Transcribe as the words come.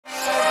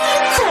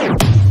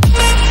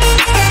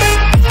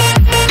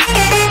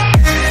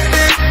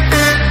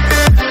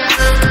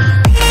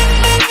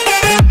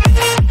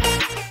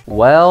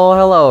Well,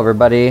 hello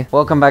everybody.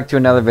 Welcome back to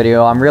another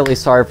video. I'm really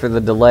sorry for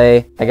the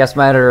delay. I guess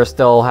my editor is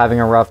still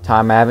having a rough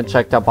time. I haven't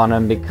checked up on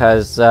him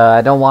because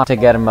I don't want to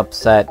get him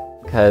upset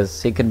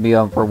because he could be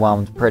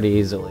overwhelmed pretty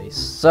easily.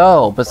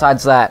 So,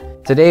 besides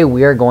that, today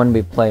we are going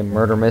to be playing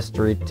Murder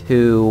Mystery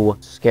 2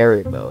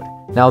 Scary Mode.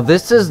 Now,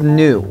 this is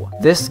new.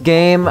 This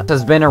game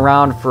has been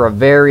around for a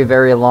very,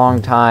 very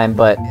long time,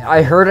 but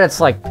I heard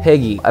it's like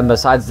Piggy. And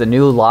besides, the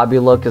new lobby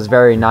look is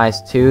very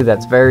nice too.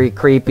 That's very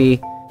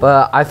creepy.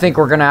 But I think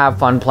we're gonna have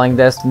fun playing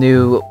this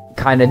new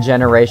kind of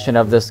generation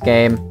of this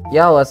game.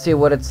 Yeah, let's see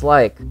what it's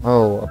like.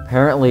 Oh,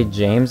 apparently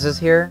James is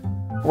here?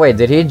 Wait,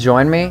 did he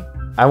join me?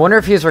 I wonder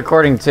if he's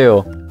recording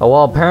too. Oh,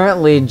 well,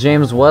 apparently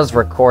James was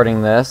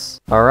recording this.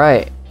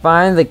 Alright.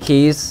 Find the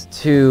keys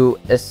to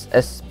a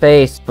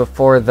space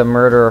before the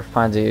murderer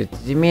finds you.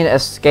 Do you mean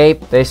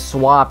escape? They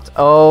swapped.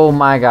 Oh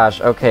my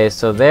gosh. Okay,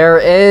 so there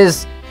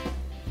is...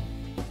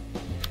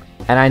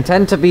 And I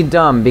intend to be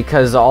dumb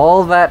because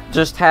all that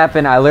just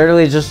happened, I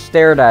literally just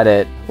stared at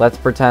it. Let's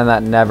pretend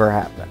that never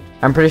happened.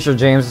 I'm pretty sure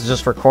James is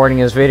just recording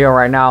his video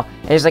right now.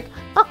 And he's like,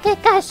 okay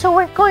guys, so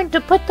we're going to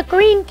put the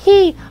green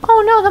key.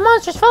 Oh no, the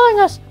monster's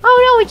following us.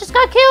 Oh no, we just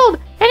got killed.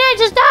 And I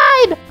just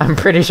died. I'm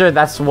pretty sure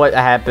that's what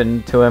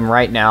happened to him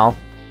right now.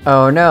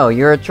 Oh no,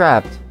 you're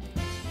trapped.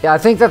 Yeah, I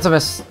think that's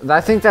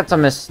a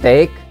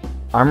mistake.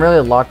 I'm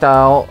really locked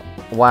out.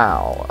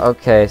 Wow.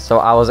 Okay, so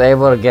I was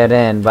able to get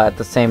in, but at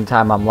the same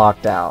time I'm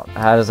locked out.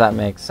 How does that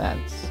make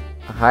sense?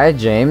 Hi,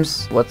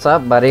 James. What's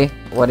up, buddy?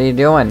 What are you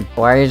doing?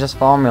 Why are you just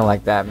following me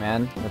like that,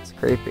 man? That's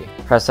creepy.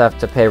 Press F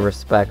to pay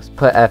respects.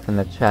 Put F in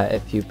the chat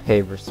if you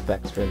pay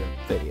respects for the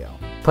video.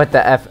 Put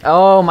the F.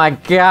 Oh my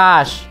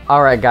gosh.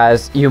 All right,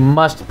 guys. You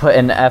must put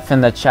an F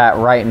in the chat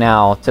right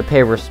now to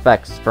pay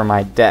respects for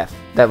my death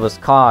that was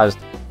caused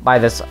by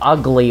this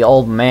ugly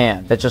old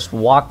man that just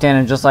walked in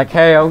and just like,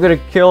 hey, I'm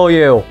gonna kill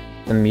you.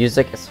 The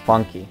music is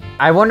funky.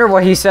 I wonder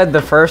what he said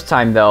the first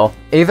time, though.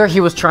 Either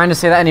he was trying to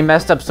say that and he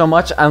messed up so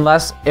much,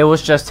 unless it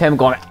was just him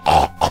going...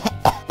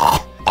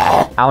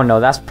 I don't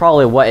know, that's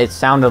probably what it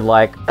sounded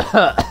like.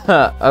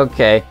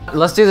 Okay,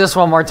 let's do this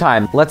one more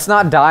time. Let's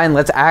not die and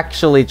let's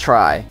actually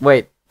try.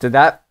 Wait, did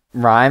that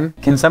rhyme?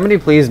 Can somebody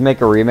please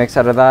make a remix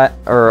out of that?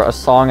 Or a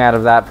song out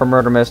of that for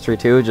Murder Mystery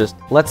 2? Just,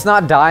 let's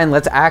not die and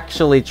let's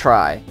actually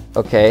try.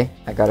 Okay,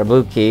 I got a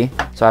blue key,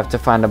 so I have to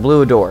find a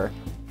blue door.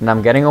 And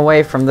I'm getting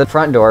away from the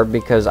front door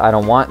because I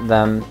don't want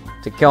them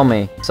to kill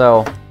me.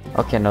 So,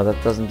 okay, no,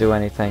 that doesn't do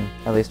anything.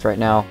 At least right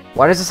now.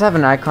 Why does this have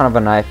an icon of a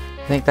knife?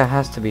 I think that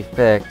has to be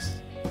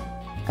fixed.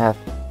 F.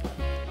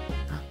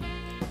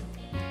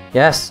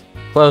 Yes,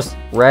 close.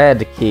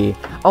 Red key.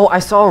 Oh, I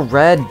saw a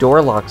red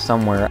door lock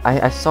somewhere.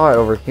 I saw it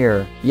over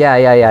here.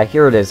 Yeah,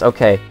 here it is.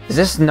 Okay. Is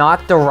this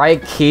not the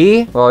right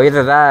key? Well,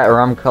 either that or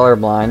I'm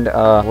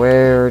colorblind.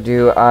 Where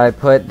do I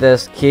put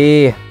this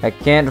key? I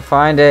can't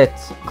find it.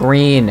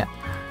 Green.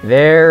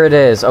 There it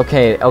is.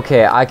 Okay,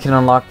 I can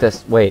unlock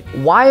this. Wait,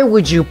 why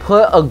would you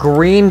put a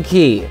green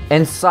key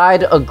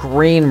inside a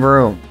green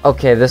room?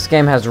 Okay, this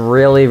game has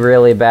really,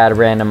 really bad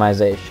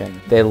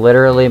randomization. They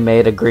literally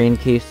made a green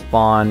key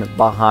spawn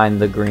behind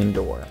the green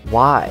door.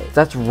 Why?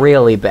 That's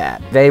really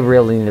bad. They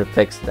really need to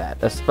fix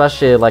that,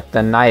 especially like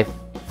the knife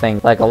thing.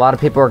 Like a lot of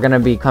people are gonna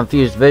be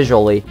confused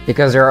visually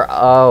because they're,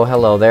 oh,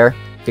 hello there.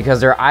 Because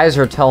their eyes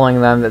are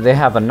telling them that they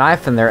have a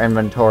knife in their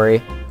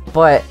inventory,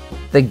 but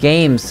the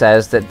game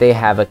says that they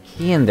have a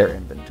key in their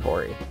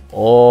inventory.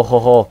 Oh, ho,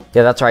 ho.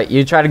 Yeah, that's right.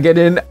 You try to get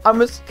in.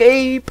 I'm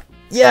escape.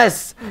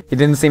 Yes. He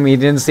didn't see me. He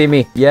didn't see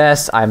me.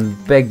 Yes, I'm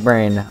big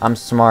brain. I'm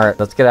smart.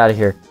 Let's get out of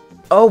here.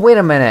 Oh, wait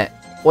a minute.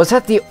 Was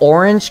that the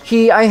orange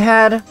key I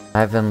had?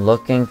 I've been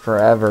looking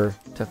forever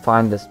to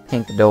find this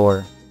pink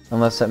door.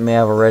 Unless it may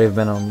have already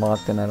been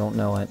unlocked and I don't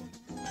know it.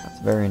 That's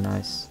very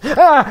nice.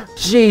 Ah,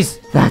 jeez.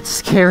 That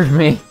scared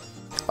me.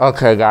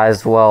 Okay,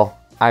 guys. Well,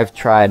 I've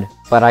tried,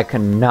 but I could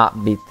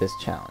not beat this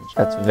challenge.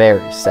 That's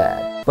very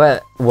sad.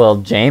 But will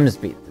James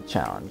beat the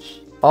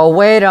challenge? Oh,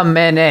 wait a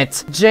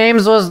minute.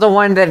 James was the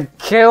one that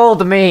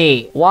killed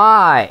me.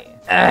 Why?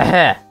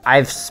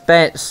 I've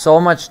spent so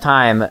much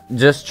time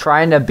just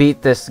trying to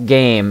beat this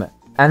game,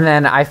 and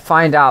then I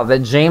find out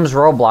that James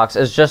Roblox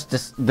is just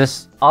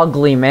this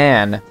ugly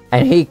man,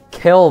 and he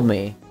killed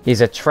me.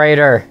 He's a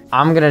traitor.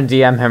 I'm gonna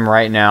DM him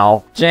right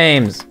now.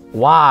 James.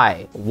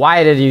 Why?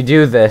 Why did you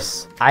do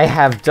this? I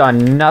have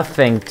done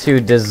nothing to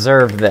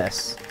deserve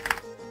this.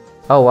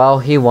 Oh well,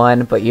 he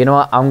won, but you know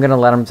what? I'm gonna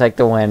let him take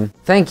the win.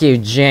 Thank you,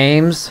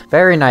 James.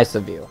 Very nice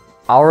of you.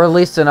 I'll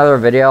release another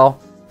video.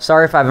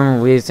 Sorry if I've been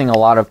releasing a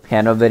lot of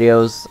piano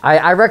videos.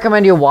 I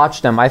recommend you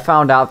watch them. I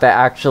found out that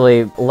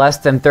actually less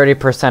than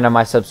 30% of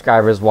my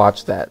subscribers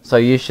watch that, so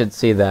you should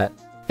see that.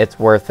 It's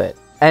worth it.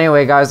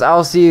 Anyway, guys,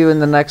 I'll see you in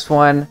the next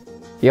one.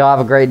 Y'all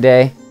have a great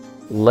day.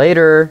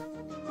 Later.